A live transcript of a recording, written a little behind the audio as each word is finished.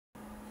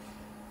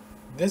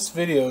This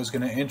video is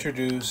going to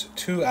introduce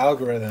two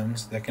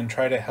algorithms that can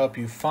try to help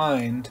you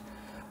find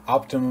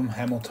optimum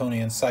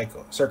Hamiltonian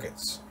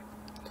circuits.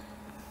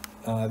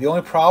 The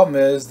only problem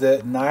is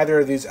that neither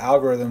of these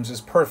algorithms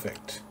is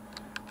perfect.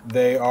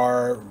 They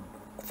are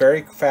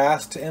very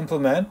fast to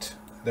implement,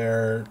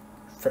 they're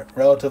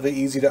relatively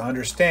easy to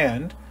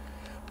understand,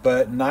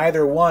 but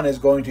neither one is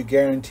going to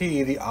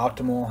guarantee the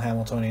optimal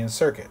Hamiltonian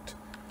circuit.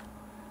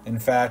 In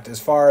fact,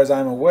 as far as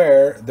I'm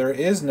aware, there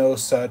is no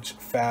such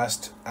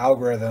fast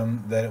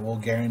algorithm that it will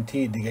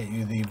guarantee to get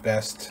you the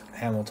best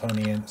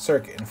Hamiltonian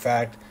circuit. In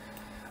fact,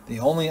 the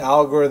only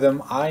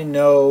algorithm I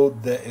know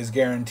that is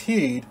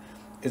guaranteed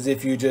is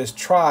if you just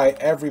try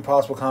every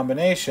possible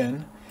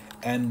combination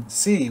and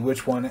see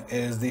which one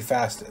is the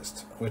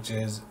fastest, which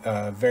is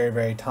very,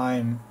 very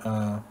time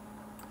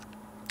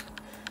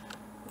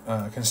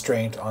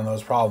constraint on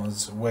those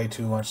problems. It's way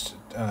too much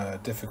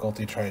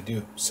difficulty to try to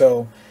do.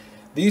 So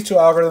these two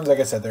algorithms, like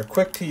I said, they're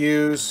quick to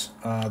use,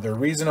 they're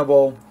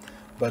reasonable,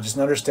 but just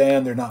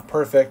understand they're not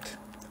perfect.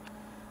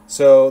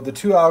 So the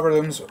two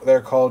algorithms,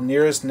 they're called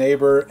nearest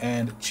neighbor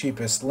and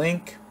cheapest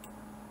link.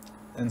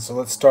 And so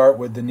let's start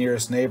with the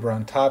nearest neighbor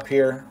on top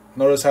here.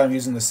 Notice how I'm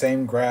using the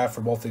same graph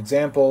for both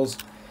examples,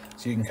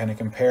 so you can kind of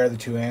compare the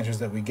two answers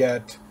that we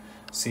get,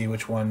 see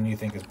which one you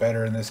think is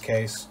better in this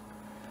case.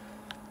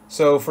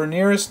 So for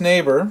nearest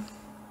neighbor,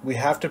 we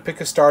have to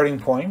pick a starting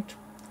point.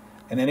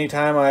 And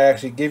anytime I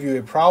actually give you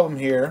a problem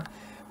here,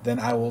 then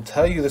I will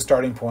tell you the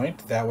starting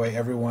point. That way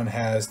everyone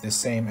has the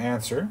same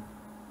answer.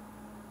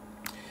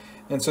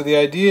 And so the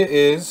idea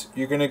is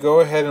you're going to go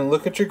ahead and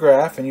look at your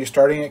graph, and you're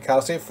starting at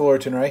Cal State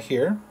Fullerton right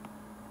here.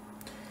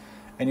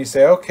 And you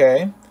say,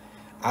 okay,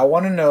 I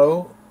want to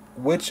know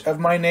which of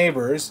my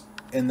neighbors,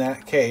 in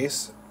that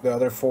case, the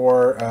other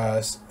four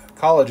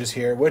colleges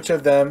here, which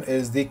of them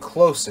is the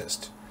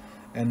closest.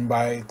 And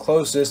by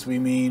closest, we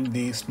mean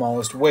the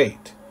smallest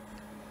weight.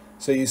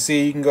 So you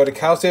see, you can go to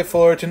Cal State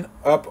Fullerton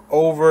up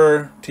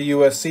over to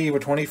USC for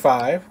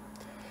 25,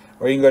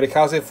 or you can go to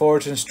Cal State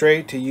Fullerton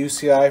straight to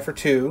UCI for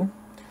 2,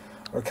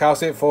 or Cal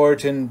State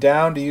Fullerton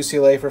down to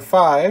UCLA for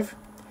 5,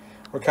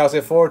 or Cal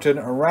State Fullerton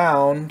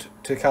around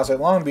to Cal State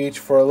Long Beach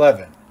for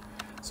 11.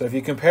 So if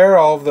you compare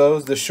all of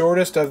those, the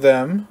shortest of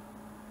them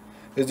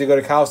is to go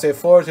to Cal State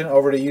Fullerton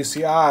over to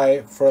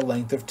UCI for a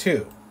length of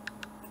 2.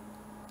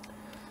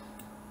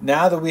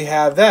 Now that we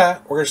have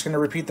that, we're just going to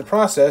repeat the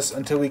process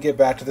until we get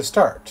back to the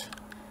start.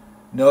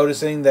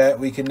 Noticing that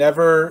we can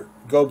never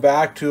go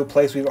back to a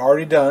place we've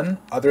already done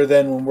other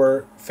than when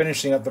we're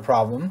finishing up the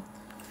problem.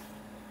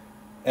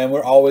 And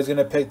we're always going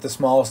to pick the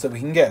smallest that we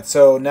can get.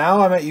 So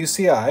now I'm at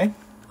UCI,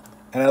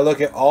 and I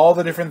look at all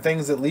the different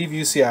things that leave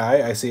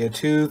UCI. I see a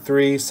 2,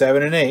 3,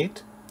 7, and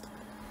 8.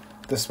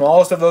 The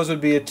smallest of those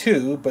would be a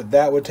 2, but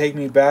that would take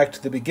me back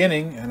to the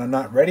beginning, and I'm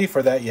not ready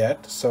for that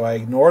yet. So I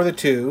ignore the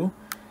 2.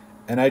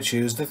 And I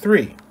choose the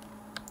 3.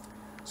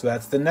 So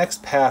that's the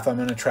next path I'm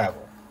going to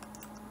travel.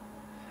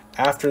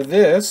 After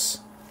this,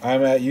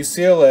 I'm at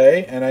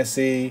UCLA and I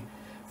see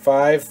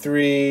 5,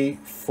 3,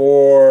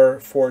 4,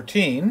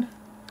 14.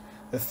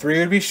 The 3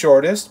 would be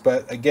shortest,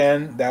 but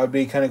again, that would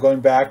be kind of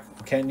going back.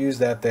 We can't use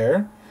that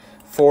there.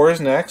 4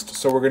 is next,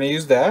 so we're going to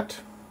use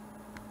that.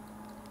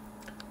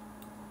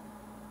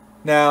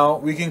 Now,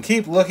 we can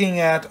keep looking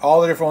at all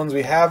the different ones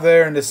we have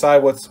there and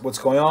decide what's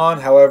going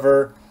on.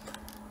 However,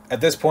 at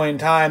this point in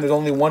time, there's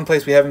only one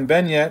place we haven't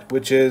been yet,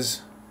 which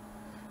is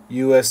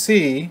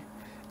USC,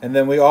 and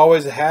then we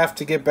always have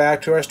to get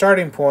back to our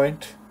starting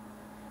point,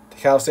 to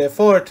Cal State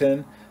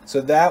Fullerton, so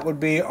that would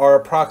be our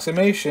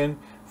approximation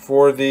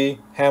for the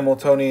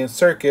Hamiltonian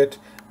circuit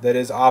that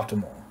is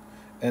optimal.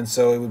 And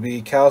so it would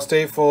be Cal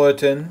State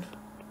Fullerton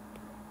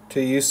to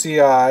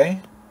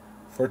UCI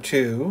for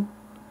 2,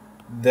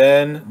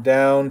 then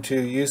down to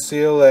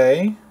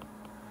UCLA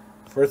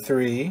for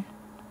 3,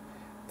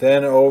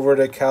 then over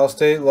to Cal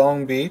State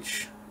Long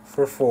Beach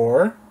for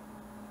 4,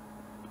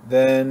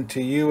 then to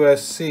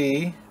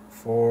USC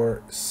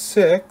for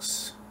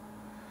 6,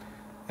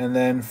 and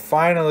then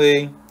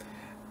finally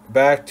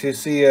back to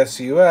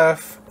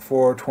CSUF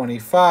for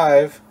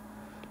 25,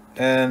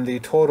 and the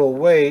total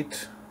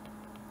weight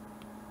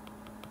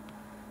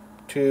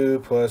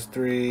 2 plus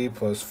 3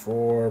 plus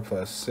 4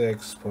 plus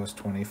 6 plus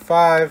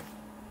 25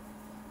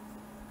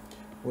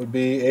 would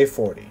be a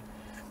 40.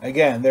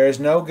 Again, there is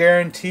no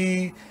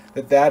guarantee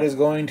that that is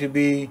going to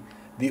be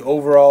the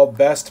overall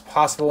best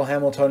possible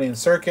Hamiltonian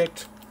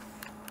circuit,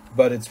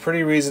 but it's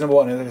pretty reasonable,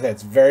 and as I said,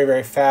 it's very,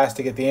 very fast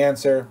to get the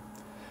answer.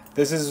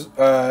 This is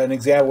an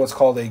example of what's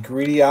called a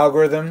greedy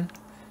algorithm,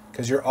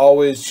 because you're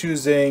always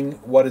choosing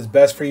what is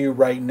best for you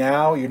right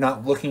now. You're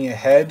not looking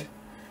ahead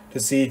to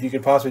see if you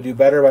could possibly do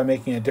better by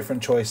making a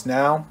different choice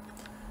now.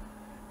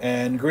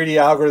 And greedy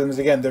algorithms,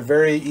 again, they're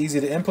very easy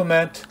to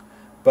implement,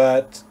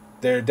 but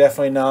they're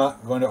definitely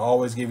not going to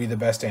always give you the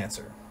best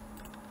answer.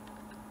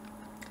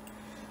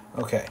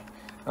 Okay,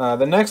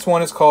 the next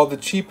one is called the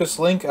cheapest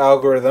link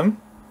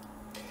algorithm.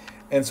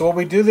 And so what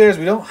we do there is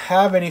we don't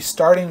have any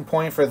starting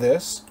point for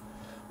this.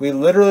 We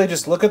literally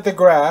just look at the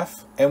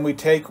graph and we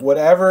take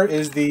whatever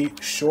is the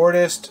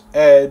shortest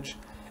edge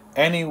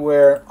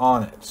anywhere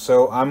on it.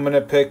 So I'm going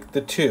to pick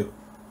the 2.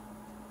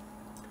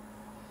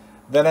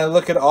 Then I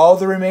look at all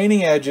the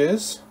remaining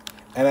edges,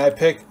 and I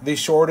pick the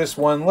shortest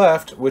one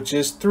left, which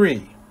is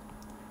 3.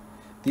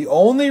 The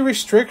only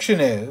restriction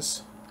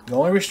is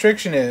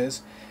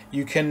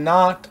you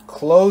cannot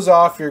close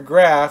off your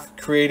graph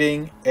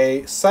creating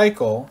a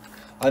cycle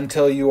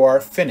until you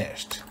are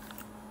finished.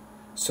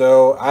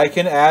 So I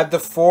can add the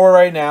 4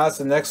 right now, it's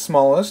the next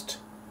smallest.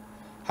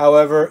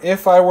 However,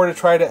 if I were to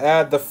try to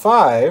add the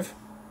 5,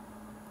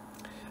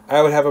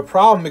 I would have a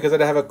problem because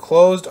I'd have a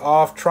closed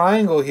off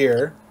triangle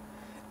here,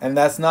 and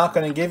that's not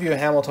going to give you a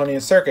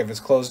Hamiltonian circuit if it's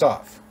closed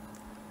off.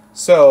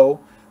 So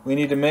we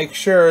need to make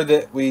sure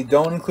that we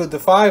don't include the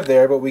 5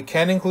 there, but we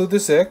can include the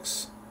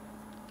 6.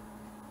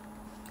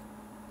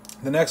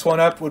 The next one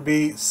up would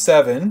be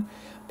 7,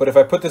 but if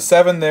I put the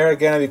 7 there,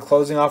 again, I'd be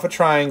closing off a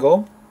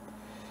triangle.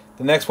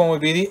 The next one would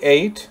be the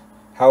 8.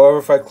 However,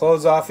 if I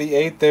close off the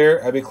 8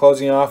 there, I'd be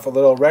closing off a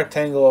little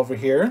rectangle over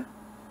here.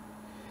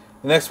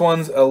 The next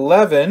one's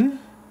 11,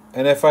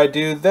 and if I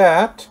do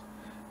that,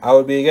 I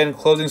would be again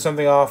closing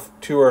something off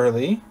too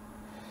early.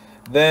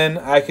 Then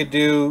I could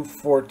do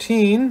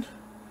 14.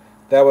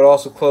 That would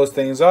also close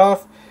things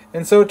off.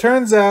 And so it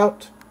turns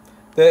out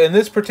that in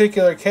this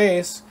particular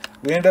case,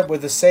 we end up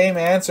with the same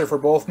answer for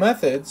both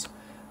methods,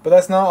 but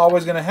that's not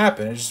always going to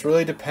happen. It just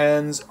really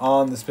depends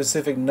on the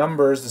specific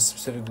numbers, the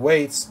specific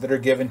weights that are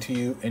given to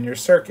you in your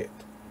circuit.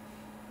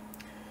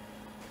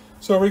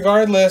 So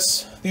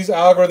regardless, these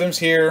algorithms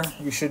here,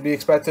 you should be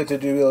expected to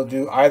be able to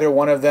do either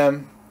one of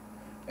them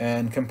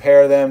and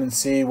compare them and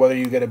see whether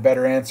you get a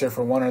better answer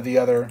for one or the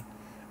other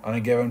on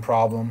a given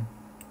problem.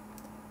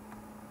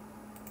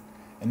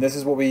 And this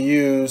is what we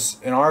use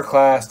in our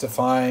class to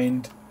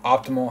find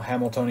optimal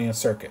Hamiltonian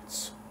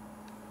circuits.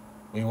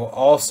 We will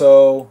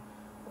also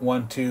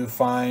want to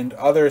find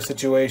other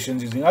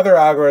situations using other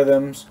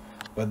algorithms,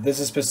 but this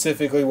is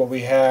specifically what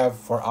we have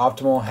for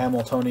optimal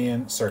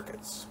Hamiltonian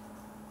circuits.